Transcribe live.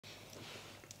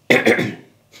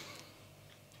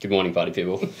Good morning, party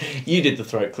people. You did the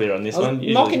throat clear on this one.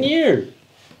 I'm mocking you.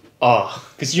 Oh.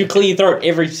 Because you clear your throat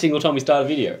every single time we start a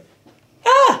video.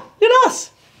 Ah! Look at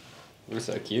us! We're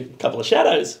so cute. Couple of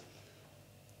shadows.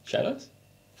 Shadows?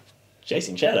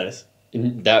 Chasing shadows.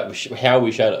 How are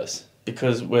we shadows?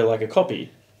 Because we're like a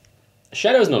copy. A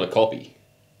shadow's not a copy.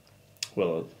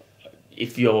 Well,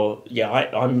 if you're... Yeah,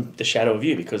 I'm the shadow of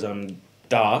you because I'm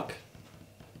dark.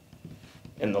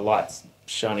 And the light's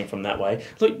shining from that way.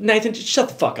 Look, Nathan, just shut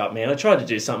the fuck up, man. I tried to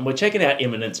do something. We're checking out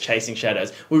Imminence, Chasing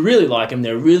Shadows. We really like them.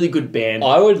 They're a really good band.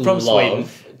 I would from Sweden.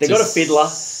 They got a fiddler.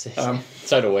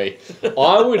 So do we.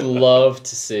 I would love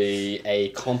to see a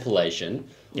compilation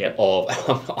of...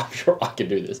 I'm sure I can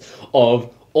do this.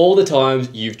 Of all the times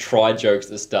you've tried jokes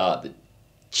at the start that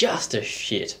just a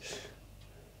shit.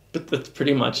 But that's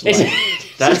pretty much like...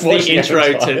 that's the intro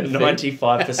to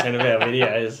 95% of our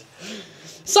videos.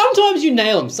 Sometimes you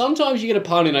nail them. Sometimes you get a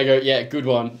pun and I go, yeah, good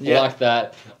one. I like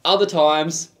that. Other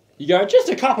times you go, just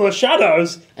a couple of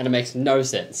shadows. And it makes no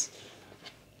sense.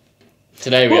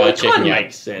 Today we are checking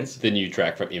out the new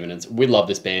track from Imminence. We love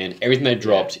this band. Everything they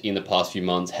dropped in the past few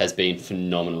months has been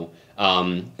phenomenal.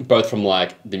 Both from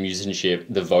like the musicianship,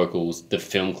 the vocals, the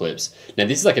film clips. Now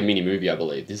this is like a mini movie, I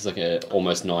believe. This is like a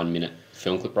almost 9-minute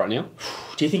film clip right now.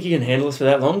 Do you think you can handle this for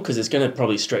that long? Because it's going to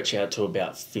probably stretch out to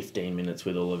about 15 minutes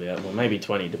with all of our, well, maybe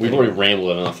 20. We've already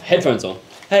rambled enough. Headphones on.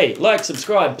 Hey, like,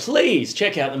 subscribe, please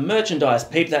check out the merchandise.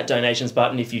 Peep that donations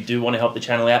button if you do want to help the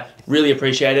channel out. Really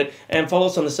appreciate it. And follow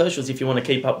us on the socials if you want to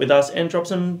keep up with us and drop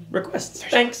some requests.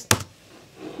 Thanks.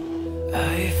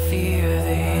 I fear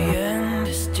the end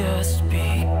has just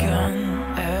begun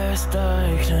as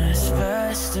darkness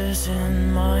festers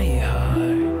in my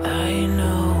heart. I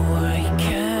know I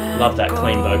can't. Love that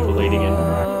clean vocal leading in.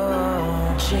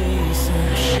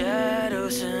 Chasing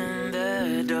shadows in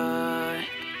the dark.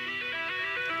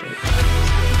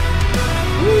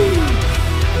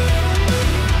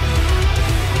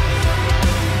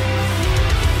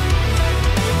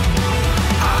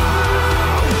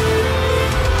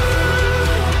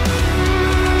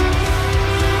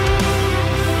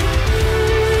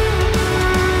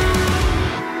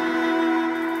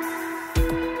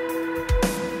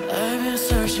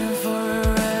 Searching for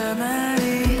a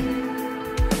remedy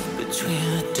between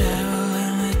the devil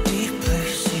and the deep blue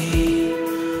sea.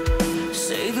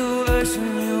 Say the words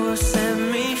and you will set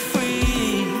me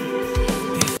free.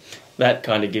 That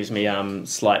kind of gives me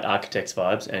slight Architects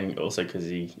vibes, and also because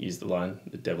he used the line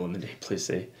 "the devil in the deep blue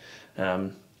sea."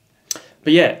 But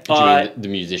yeah, do you mean the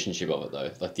musicianship of it though,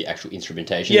 like the actual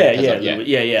instrumentation?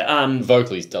 Yeah.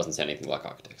 Vocally, doesn't sound anything like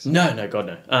Architects. No, God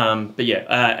no. But yeah,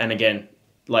 and again,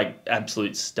 like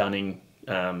absolute stunning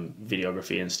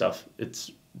videography and stuff.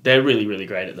 They're really, really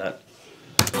great at that.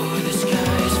 The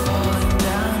sky is falling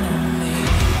down on me.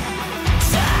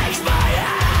 Takes my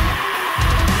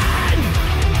hand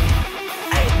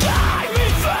and guide me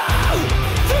through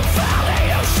the valley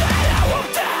of shadow of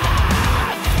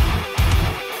death.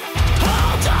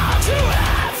 Hold on to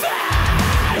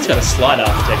heaven. It's got a slight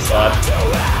Architects vibe.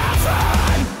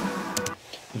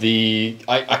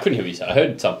 I couldn't hear what you said. I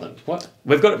heard something. What?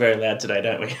 We've got it very loud today,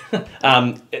 don't we?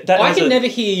 I can never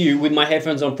hear you with my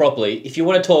headphones on properly. If you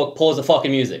want to talk, pause the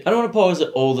fucking music. I don't want to pause it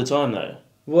all the time, though.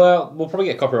 Well, we'll probably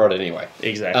get copyrighted anyway.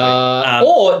 Exactly.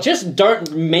 Or just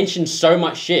don't mention so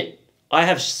much shit. I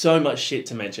have so much shit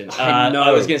to mention. I know.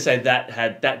 I was going to say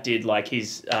that did like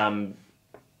his the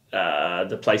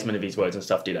placement of his words and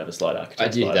stuff did have a slight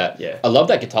Architects vibe. That. Yeah. I love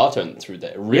that guitar tone through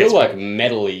there. Real like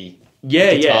metally.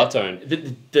 Guitar tone.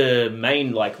 The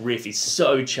main like riff is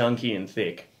so chunky and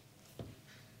thick.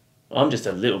 I'm just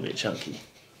a little bit chunky.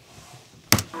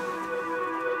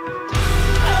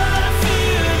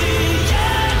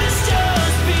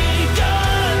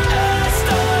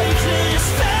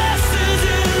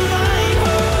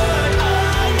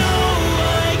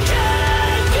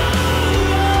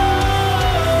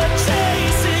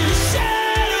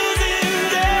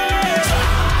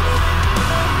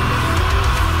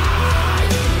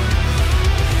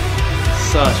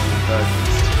 Such a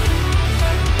vocalist.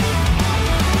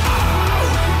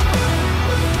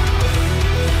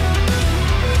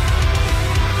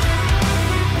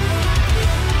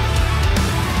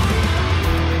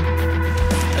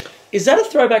 Is that a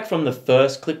throwback from the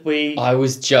first clip we... I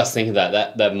was just thinking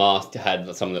that mask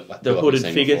had some of the hooded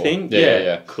figure thing?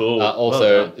 Yeah. Cool.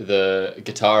 Also, the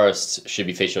guitarist should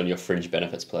be featured on your Fringe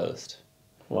Benefits playlist.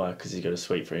 Why? Because he's got a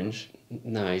sweet fringe?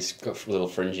 No, he's got a little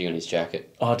fringing on his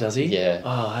jacket. Oh, does he? Yeah.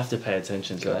 Oh, I have to pay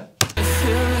attention to that. I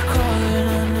feel it crawling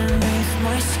underneath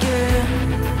my skin.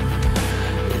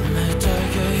 In the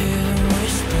dark I hear them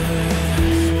whisper.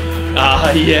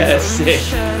 Ah, yeah, sick.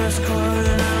 Shadows calling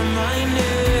out my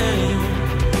name.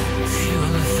 Feel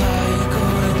the fire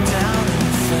going down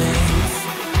in flames.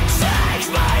 Takes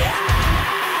my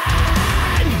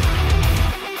hand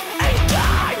and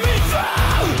guide me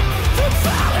through the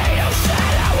valley of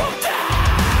shadow of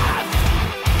death.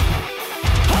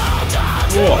 Hold on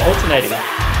to Oh, alternating.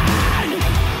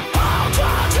 hold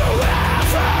on to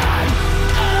heaven.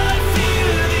 I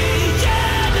feel the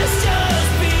end has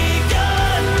just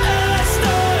begun. As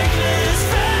darkness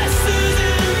festers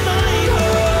in my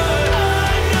heart,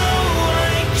 I know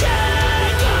I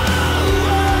can't go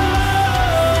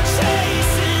on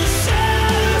chasing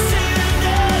shadows in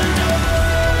the dark.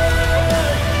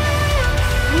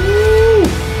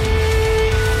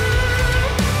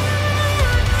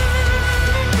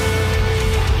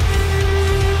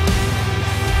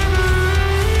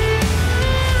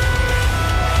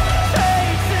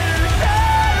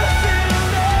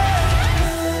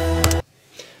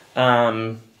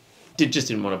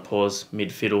 Didn't want to pause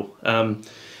mid fiddle.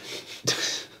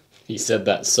 He said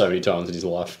that so many times in his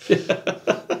life.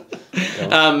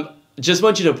 Just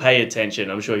want you to pay attention.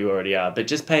 I'm sure you already are, but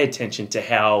just pay attention to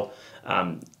how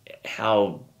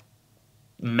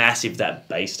massive that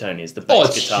bass tone is. The bass Oh,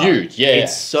 it's guitar. huge, yeah.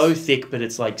 It's so thick, but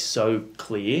it's like so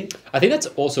clear. I think that's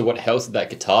also what helps with that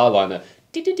guitar line. That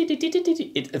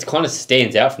it kind of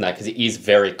stands out from that because it is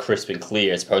very crisp and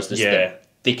clear as opposed to just Yeah. the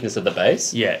thickness of the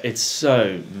bass. Yeah, it's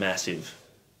so massive.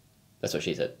 That's what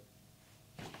she said.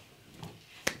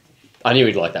 I knew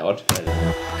he'd like that one.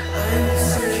 I'm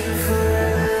searching for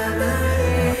a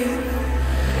remedy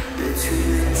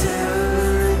between the devil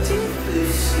and the deep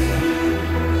blue sea.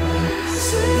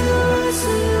 Say the words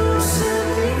and you will set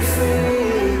me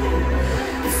free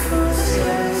before the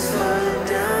skies fall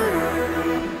down on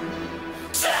me.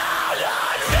 Down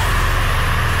on me!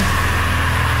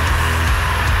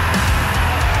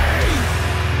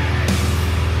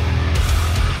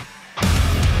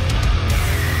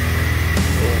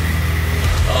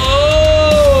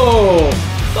 Oh,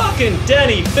 fucking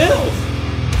Danny Filth.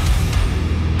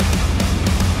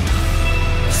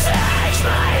 Take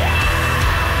my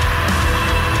hand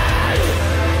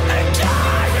and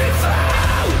guide me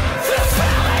through the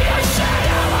valley of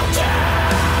shadow of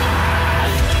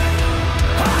death.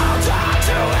 Hold on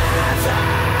to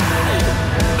heaven,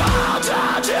 hold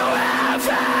on to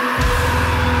heaven.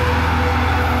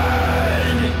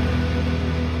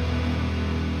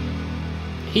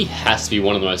 He has to be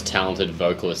one of the most talented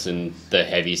vocalists in the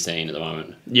heavy scene at the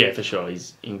moment. Yeah, for sure.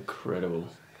 He's incredible.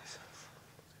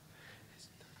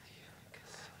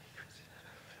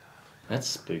 That's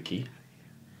spooky.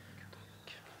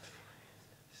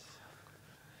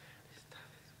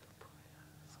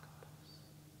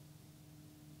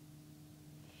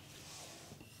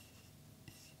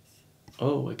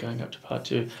 Oh, we're going up to part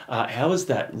 2. How is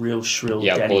that real shrill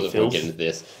Yeah, Danny we'll get Filth? into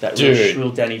this. That real Dude,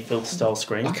 shrill Danny Filth style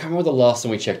scream? I can't remember what the last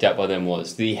one we checked out by them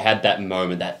was. He had that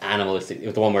moment, that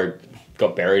animalistic, the one where he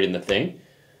got buried in the thing.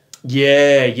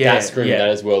 Yeah, yeah. That scream, yeah. that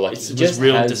as well. Like, It's he just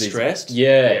real has distressed. These,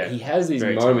 yeah, he has these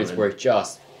Very moments talented. where it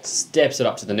just steps it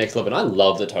up to the next level. And I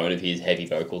love the tone of his heavy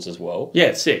vocals as well. Yeah,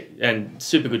 it's sick. And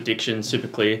super good diction, super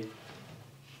clear.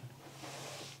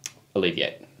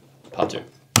 Alleviate. Part 2.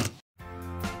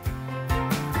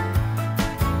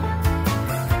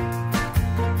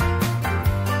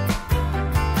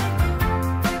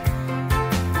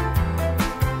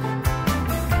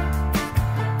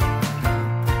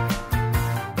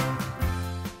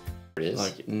 It is.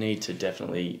 Like, need to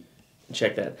definitely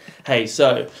check that. Hey,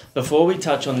 so before we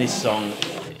touch on this song,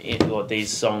 or these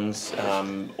songs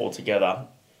altogether,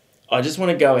 I just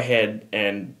want to go ahead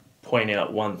and point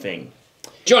out one thing.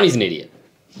 Johnny's an idiot.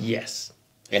 Yes.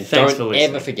 And Thanks for don't listening.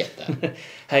 ever forget that.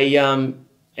 Hey, and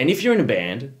if you're in a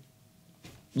band,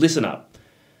 listen up.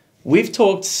 We've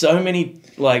talked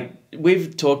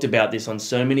we've talked about this on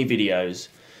so many videos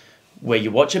where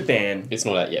you watch a band. It's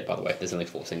not out yet, by the way. There's only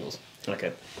 4 singles.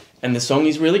 Okay. And the song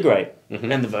is really great,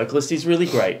 Mhm. and the vocalist is really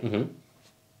great, Mhm.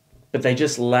 but they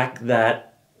just lack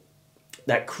that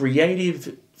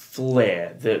creative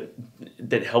flair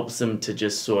that helps them to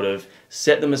just sort of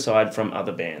set them aside from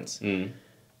other bands. Mm.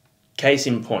 Case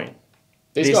in point,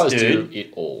 These This guys dude- do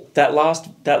it all. that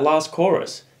last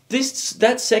chorus.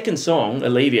 That second song,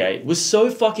 Alleviate, was so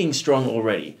fucking strong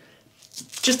already.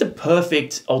 Just a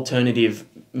perfect alternative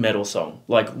metal song.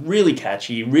 Like, really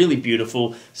catchy, really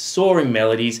beautiful, soaring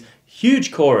melodies,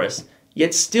 huge chorus,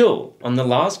 yet still, on the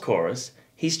last chorus,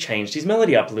 he's changed his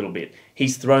melody up a little bit.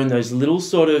 He's thrown those little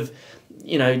sort of,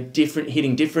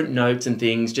 hitting different notes and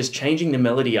things, just changing the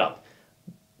melody up.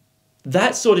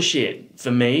 That sort of shit,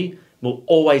 for me, will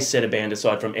always set a band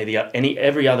aside from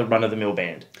every other run-of-the-mill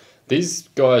band. These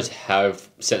guys have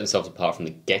set themselves apart from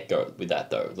the get-go with that,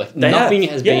 though. Like, They nothing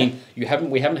have, has yeah. been...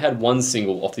 We haven't had one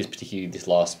single off this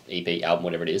last EP, album,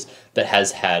 whatever it is, that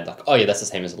has had, like, oh yeah, that's the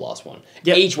same as the last one.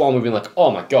 Yeah. Each one we've been like,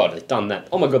 oh my god, they've done that.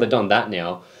 Oh my god, they've done that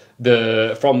now.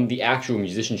 From the actual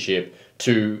musicianship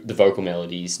to the vocal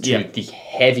melodies, to Yeah. the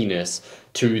heaviness,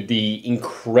 to the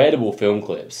incredible film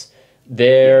clips.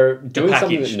 They're doing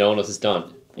something package. that no one else has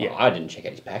done. Well, Yeah. I didn't check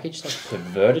out his package. It's like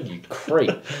perverted, you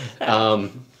creep.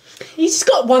 He's just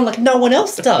got one like no one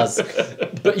else does.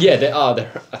 But yeah, they're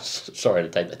sorry to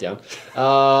take that down.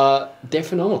 They're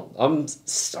phenomenal. I'm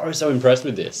so impressed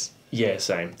with this. Yeah,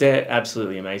 same. They're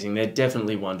absolutely amazing. They're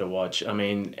definitely one to watch. I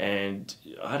mean, and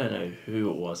I don't know who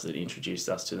it was that introduced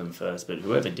us to them first, but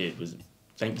whoever did was,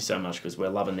 thank you so much because we're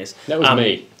loving this. That was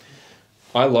me.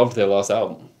 I loved their last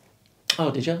album. Oh,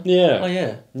 did you? Yeah. Oh,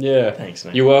 yeah. Yeah. Thanks,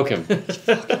 man. You're welcome.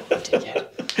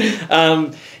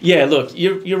 Yeah, look,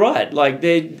 you're right. Like,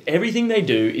 everything they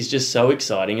do is just so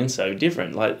exciting and so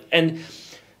different. Like, and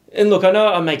look, I know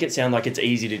I make it sound like it's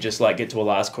easy to just like get to a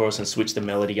last chorus and switch the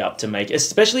melody up to make,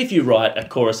 especially if you write a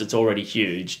chorus that's already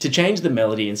huge, to change the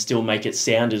melody and still make it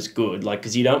sound as good. Like,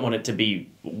 because you don't want it to be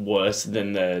worse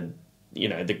than the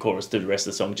chorus to the rest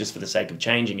of the song just for the sake of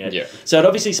changing it. Yeah. So it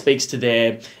obviously speaks to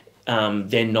their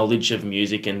knowledge of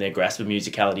music and their grasp of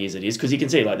musicality as it is, because you can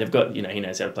see like they've got, he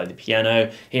knows how to play the piano,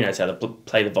 he knows how to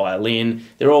play the violin.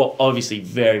 They're all obviously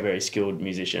very, very skilled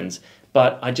musicians,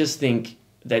 but I just think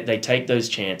that they take those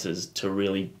chances to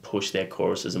really push their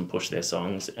choruses and push their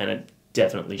songs, and it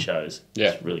definitely shows.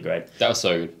 Yeah. It's really great. That was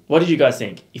so good. What did you guys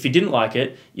think? If you didn't like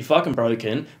it, you're fucking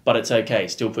broken, but it's okay.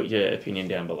 Still put your opinion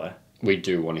down below. We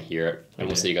do want to hear it, and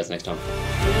we'll see you guys next time.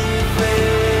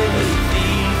 Wait,